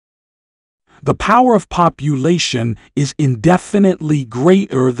The power of population is indefinitely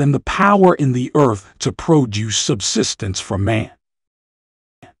greater than the power in the earth to produce subsistence for man.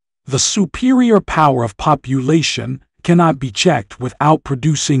 The superior power of population cannot be checked without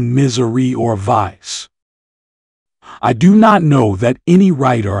producing misery or vice. I do not know that any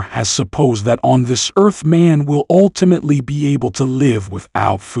writer has supposed that on this earth man will ultimately be able to live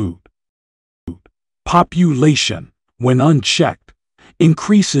without food. Population, when unchecked,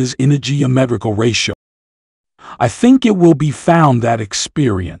 increases in a geometrical ratio. I think it will be found that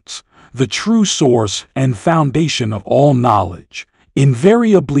experience, the true source and foundation of all knowledge,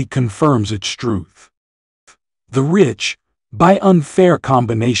 invariably confirms its truth. The rich, by unfair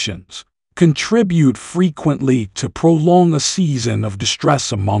combinations, contribute frequently to prolong a season of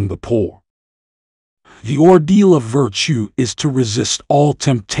distress among the poor. The ordeal of virtue is to resist all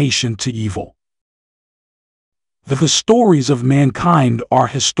temptation to evil. The histories of mankind are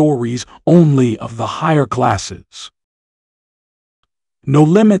histories only of the higher classes. No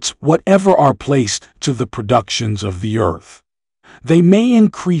limits whatever are placed to the productions of the earth. They may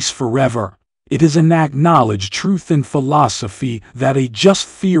increase forever. It is an acknowledged truth in philosophy that a just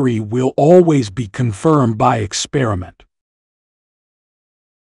theory will always be confirmed by experiment.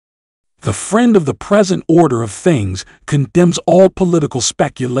 The friend of the present order of things condemns all political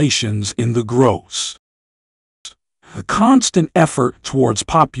speculations in the gross. The constant effort towards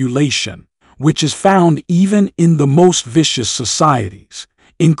population, which is found even in the most vicious societies,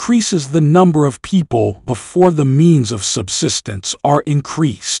 increases the number of people before the means of subsistence are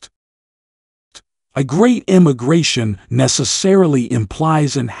increased. A great immigration necessarily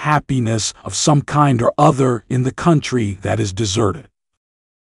implies an happiness of some kind or other in the country that is deserted.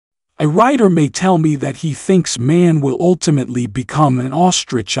 A writer may tell me that he thinks man will ultimately become an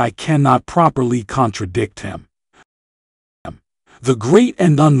ostrich. I cannot properly contradict him. The great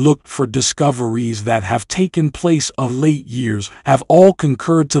and unlooked-for discoveries that have taken place of late years have all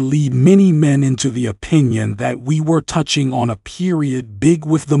concurred to lead many men into the opinion that we were touching on a period big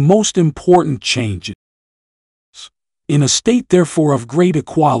with the most important changes. In a state therefore of great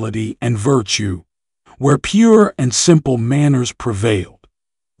equality and virtue, where pure and simple manners prevailed,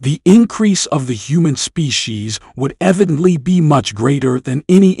 the increase of the human species would evidently be much greater than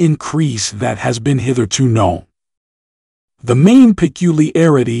any increase that has been hitherto known. The main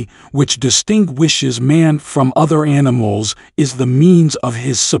peculiarity which distinguishes man from other animals is the means of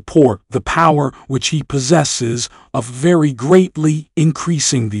his support, the power which he possesses of very greatly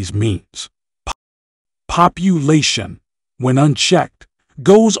increasing these means. Population, when unchecked,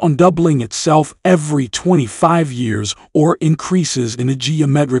 goes on doubling itself every 25 years or increases in a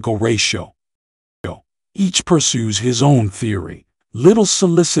geometrical ratio. Each pursues his own theory, little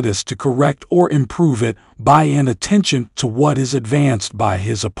solicitous to correct or improve it by an attention to what is advanced by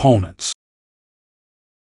his opponents.